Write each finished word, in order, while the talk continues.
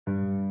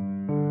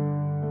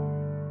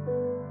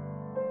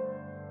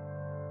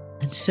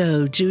And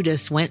so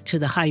Judas went to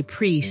the high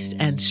priest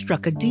and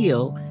struck a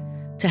deal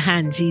to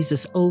hand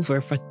Jesus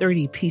over for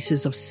 30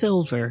 pieces of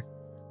silver,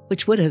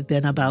 which would have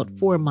been about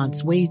 4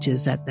 months'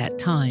 wages at that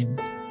time.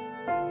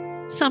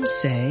 Some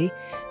say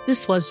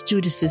this was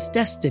Judas's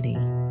destiny,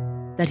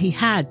 that he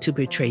had to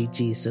betray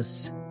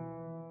Jesus.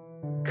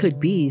 Could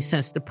be,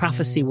 since the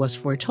prophecy was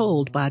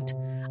foretold, but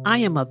I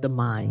am of the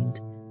mind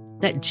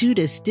that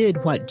Judas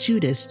did what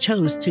Judas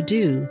chose to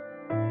do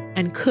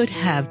and could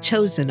have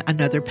chosen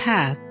another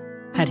path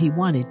had he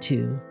wanted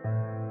to.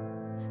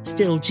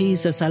 Still,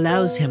 Jesus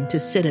allows him to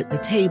sit at the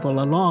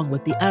table along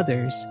with the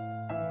others,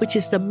 which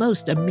is the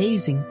most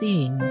amazing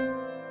thing.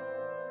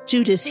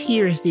 Judas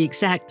hears the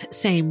exact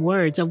same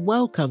words of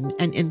welcome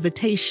and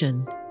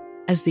invitation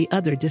as the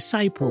other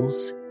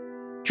disciples.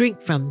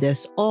 Drink from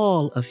this,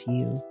 all of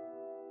you.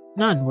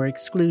 None were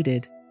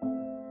excluded.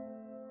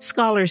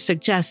 Scholars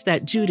suggest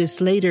that Judas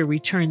later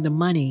returned the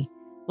money,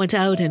 went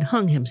out and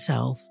hung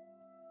himself.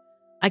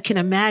 I can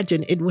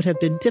imagine it would have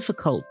been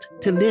difficult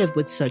to live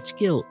with such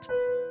guilt.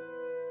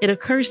 It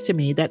occurs to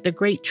me that the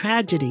great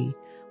tragedy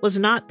was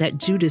not that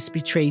Judas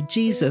betrayed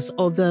Jesus,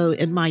 although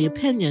in my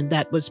opinion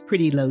that was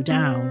pretty low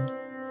down,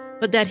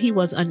 but that he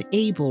was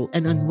unable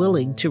and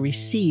unwilling to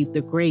receive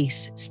the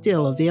grace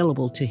still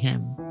available to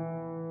him.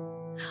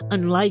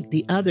 Unlike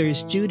the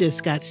others,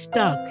 Judas got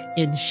stuck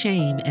in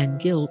shame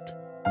and guilt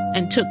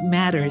and took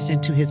matters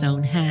into his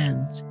own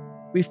hands,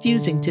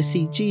 refusing to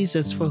see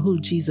Jesus for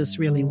who Jesus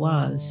really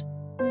was,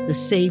 the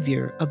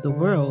Savior of the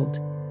world,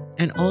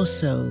 and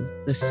also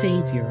the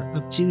Savior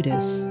of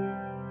Judas,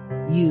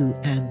 you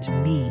and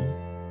me,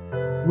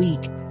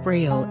 weak,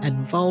 frail,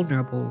 and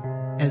vulnerable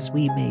as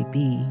we may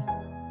be.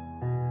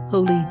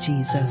 Holy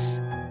Jesus,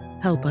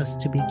 help us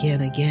to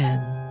begin again.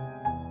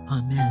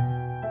 Amen.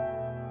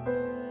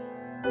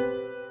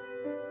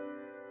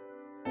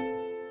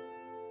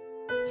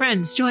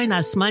 Friends, join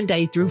us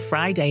Monday through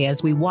Friday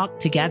as we walk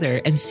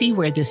together and see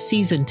where this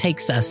season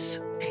takes us.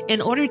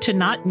 In order to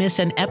not miss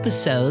an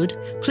episode,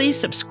 please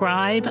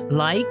subscribe,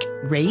 like,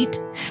 rate,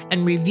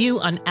 and review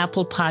on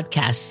Apple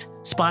Podcasts,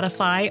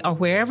 Spotify, or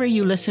wherever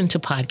you listen to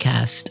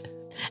podcasts.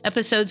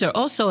 Episodes are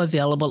also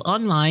available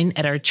online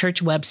at our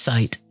church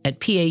website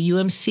at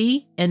paumcnyc.org.